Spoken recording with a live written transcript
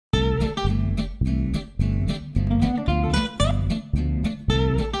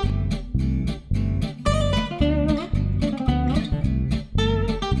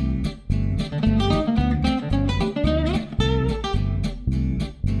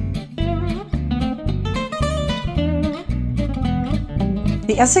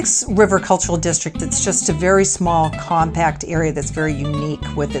The Essex River Cultural District, it's just a very small, compact area that's very unique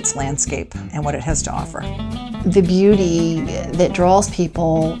with its landscape and what it has to offer. The beauty that draws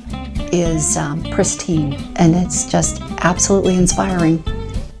people is pristine, and it's just absolutely inspiring.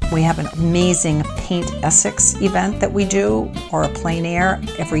 We have an amazing Paint Essex event that we do, or a plein air,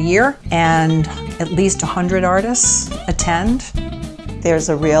 every year, and at least 100 artists attend. There's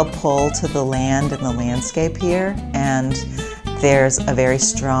a real pull to the land and the landscape here, and there's a very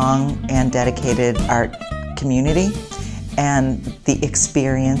strong and dedicated art community, and the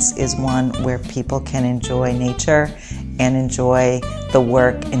experience is one where people can enjoy nature and enjoy the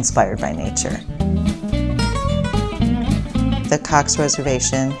work inspired by nature. The Cox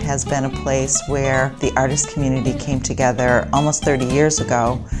Reservation has been a place where the artist community came together almost 30 years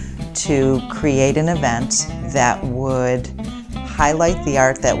ago to create an event that would highlight the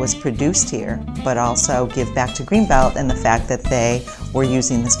art that was produced here, but also give back to Greenbelt and the fact that they were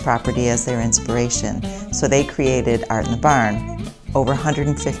using this property as their inspiration. So they created Art in the Barn. Over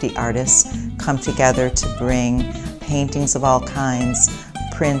 150 artists come together to bring paintings of all kinds,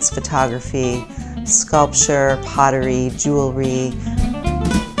 prints, photography, sculpture, pottery, jewelry.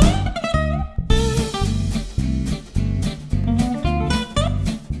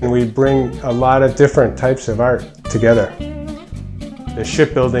 We bring a lot of different types of art together. The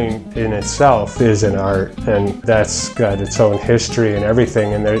shipbuilding in itself is an art, and that's got its own history and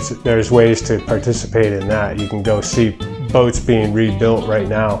everything, and there's ways to participate in that. You can go see boats being rebuilt right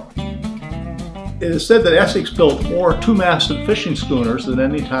now. It is said that Essex built more two-masted fishing schooners than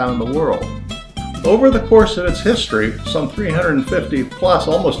any town in the world. Over the course of its history, some 350 plus,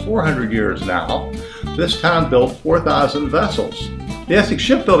 almost 400 years now, this town built 4,000 vessels. The Essex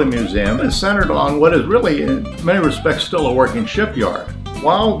Shipbuilding Museum is centered on what is really, in many respects, still a working shipyard.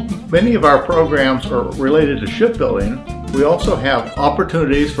 While many of our programs are related to shipbuilding, we also have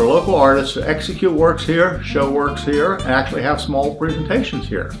opportunities for local artists to execute works here, show works here, and actually have small presentations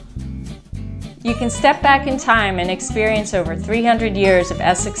here. You can step back in time and experience over 300 years of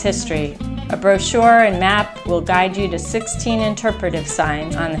Essex history. A brochure and map will guide you to 16 interpretive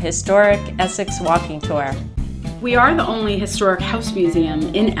signs on the Historic Essex Walking Tour. We are the only historic house museum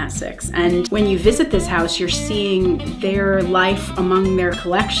in Essex, and when you visit this house, you're seeing their life among their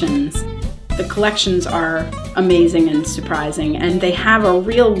collections. The collections are amazing and surprising, and they have a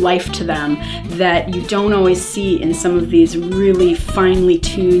real life to them that you don't always see in some of these really finely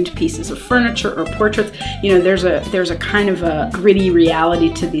tuned pieces of furniture or portraits. You know, there's a kind of a gritty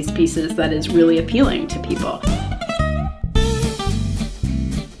reality to these pieces that is really appealing to people.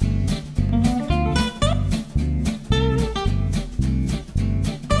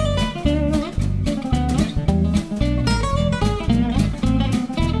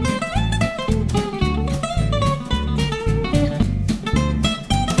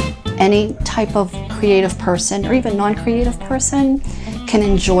 Any type of creative person, or even non-creative person, can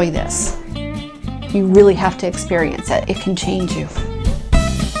enjoy this. You really have to experience it. It can change you.